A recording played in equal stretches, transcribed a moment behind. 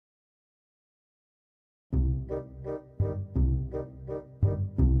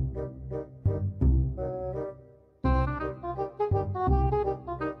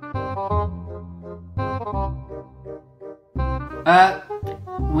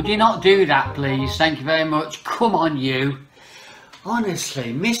Would you not do that, please? Thank you very much. Come on, you.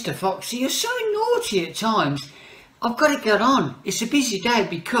 Honestly, Mr. Foxy, you're so naughty at times. I've got to get on. It's a busy day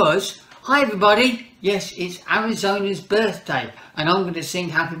because, hi everybody, yes, it's Arizona's birthday and I'm going to sing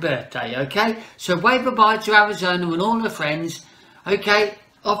happy birthday, okay? So wave goodbye to Arizona and all her friends. Okay,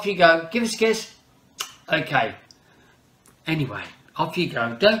 off you go. Give us a kiss. Okay. Anyway, off you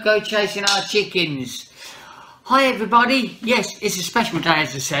go. Don't go chasing our chickens. Hi everybody. Yes, it's a special day,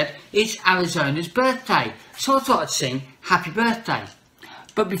 as I said. It's Arizona's birthday. So I thought I'd sing happy birthday.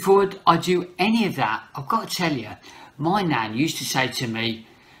 But before I do any of that, I've got to tell you, my nan used to say to me,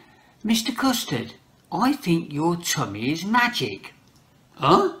 Mr. Custard, I think your tummy is magic.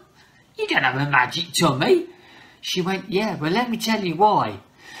 Huh? You don't have a magic tummy? She went, yeah, well let me tell you why.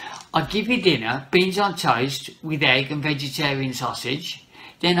 I'd give you dinner, beans on toast with egg and vegetarian sausage.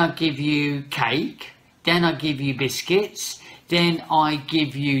 Then I'd give you cake. Then I'd give you biscuits. Then I'd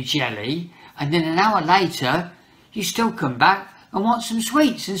give you jelly. And then an hour later, you still come back and want some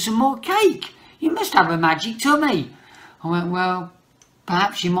sweets and some more cake. You must have a magic tummy. I went, well,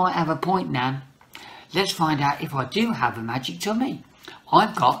 perhaps you might have a point, Nan. Let's find out if I do have a magic tummy.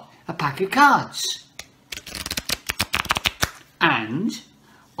 I've got a pack of cards. And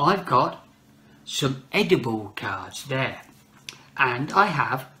I've got some edible cards there. And I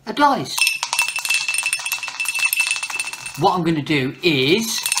have a dice. What I'm going to do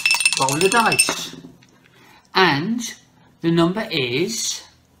is roll the dice. And the number is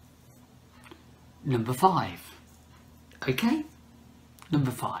number 5. Okay? Number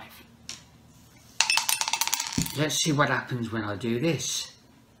 5. Let's see what happens when I do this.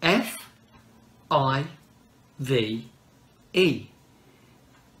 F-I-V-E.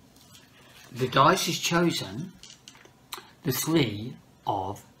 The dice has chosen the 3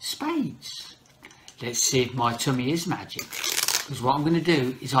 of spades. Let's see if my tummy is magic. Because what I'm going to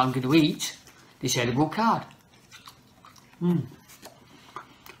do is I'm going to eat this edible card.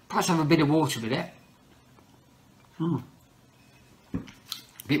 Perhaps have a bit of water with it. A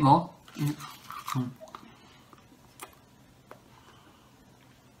bit more.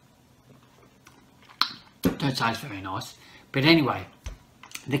 Don't taste very nice. But anyway,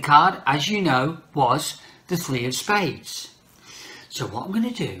 the card, as you know, was the 3 of spades. So what I'm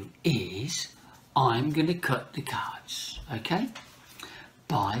going to do is I'm going to cut the cards, okay?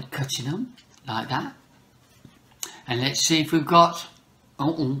 By cutting them like that. And let's see if we've got...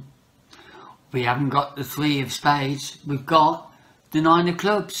 We haven't got the 3 of spades. We've got the 9 of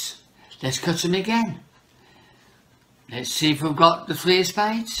clubs. Let's cut them again. Let's see if we've got the 3 of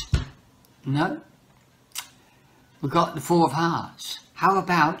spades. No. We've got the 4 of hearts. How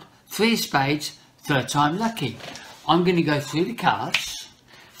about 3 of spades, 3rd time lucky? I'm going to go through the cards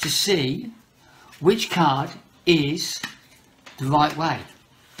to see which card is the right way.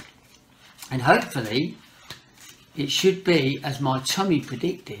 And hopefully it should be, as my tummy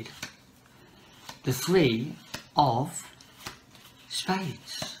predicted, the 3 of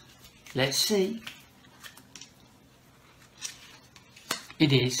spades. Let's see.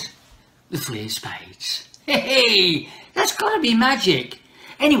 It is the 3 of spades. Hey, that's got to be magic.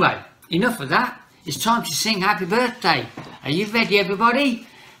 Anyway, enough of that. It's time to sing happy birthday. Are you ready, everybody?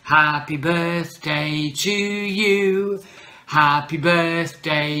 Happy birthday to you. Happy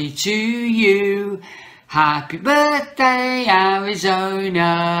birthday to you. Happy birthday,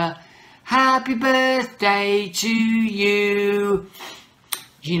 Arizona. Happy birthday to you.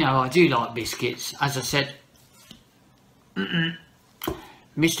 You know, I do like biscuits. As I said,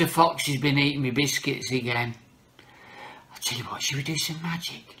 Mr. Fox has been eating me biscuits again. I'll tell you what, should we do some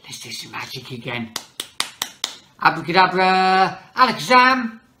magic? Let's do some magic again. Abracadabra,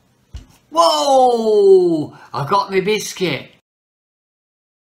 alakazam. Whoa! I got my biscuit.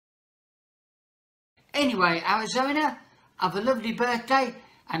 Anyway, Arizona, have a lovely birthday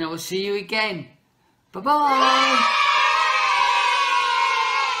and I will see you again. Bye-bye.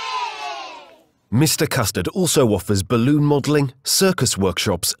 Mr. Custard also offers balloon modelling, circus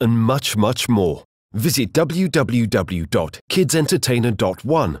workshops and much, much more. Visit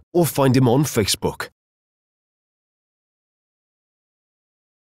www.kidsentertainer.one or find him on Facebook.